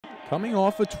Coming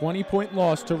off a 20-point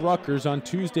loss to Rutgers on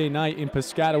Tuesday night in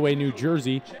Piscataway, New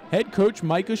Jersey, head coach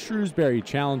Micah Shrewsbury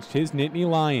challenged his Nittany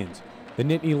Lions. The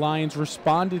Nittany Lions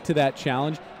responded to that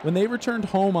challenge when they returned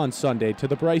home on Sunday to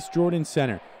the Bryce Jordan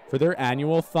Center for their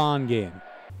annual THON game.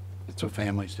 It's what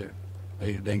families do.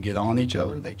 They get on each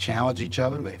other, they challenge each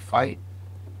other, they fight,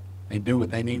 they do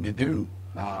what they need to do,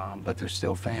 but they're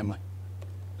still family.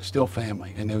 They're still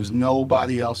family, and there's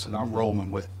nobody else that I'm rolling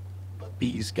with but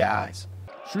these guys.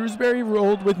 Shrewsbury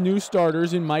rolled with new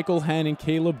starters in Michael Henn and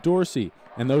Caleb Dorsey,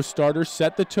 and those starters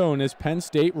set the tone as Penn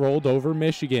State rolled over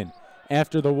Michigan.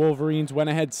 After the Wolverines went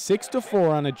ahead 6-4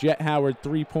 on a Jet Howard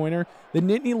three-pointer, the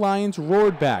Nittany Lions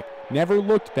roared back, never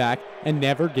looked back, and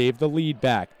never gave the lead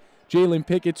back. Jalen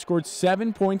Pickett scored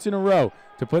 7 points in a row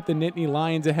to put the Nittany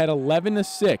Lions ahead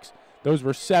 11-6. Those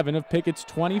were 7 of Pickett's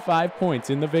 25 points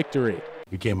in the victory.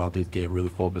 We came out this game really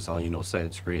focused on,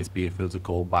 setting screens, being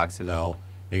physical, boxing out,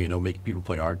 and, making people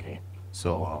play our game.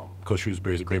 So Coach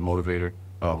Shrewsbury is a great motivator,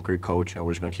 great coach, and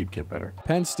we're just going to keep getting better.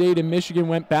 Penn State and Michigan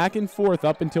went back and forth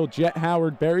up until Jet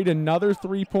Howard buried another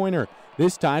three-pointer,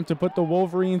 this time to put the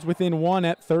Wolverines within one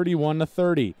at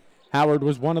 31-30. Howard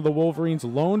was one of the Wolverines'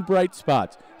 lone bright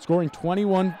spots, scoring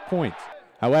 21 points.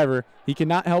 However, he could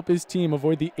not help his team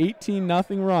avoid the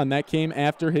 18-0 run that came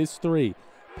after his three.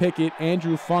 Pickett,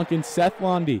 Andrew Funk, and Seth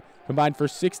Lundy combined for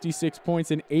 66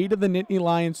 points in 8 of the Nittany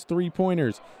Lions'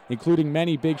 three-pointers, including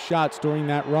many big shots during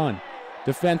that run.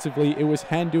 Defensively, it was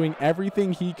Henn doing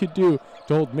everything he could do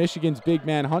to hold Michigan's big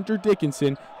man Hunter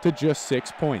Dickinson to just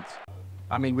 6 points.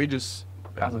 I mean, we just,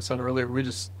 as I said earlier, we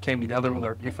just came together with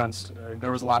our defense.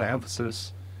 There was a lot of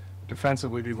emphasis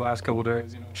defensively these last couple of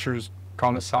days. Sure as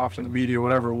calling us soft in the media,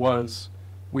 whatever it was.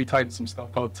 We tightened some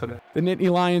stuff up today. The Nittany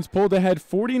Lions pulled ahead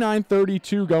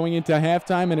 49-32 going into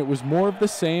halftime, and it was more of the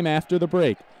same after the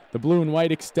break. The blue and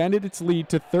white extended its lead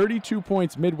to 32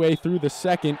 points midway through the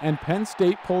second, and Penn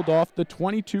State pulled off the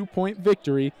 22-point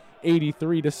victory,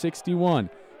 83-61.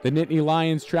 The Nittany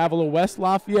Lions travel to West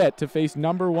Lafayette to face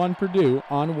 #1 Purdue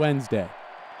on Wednesday.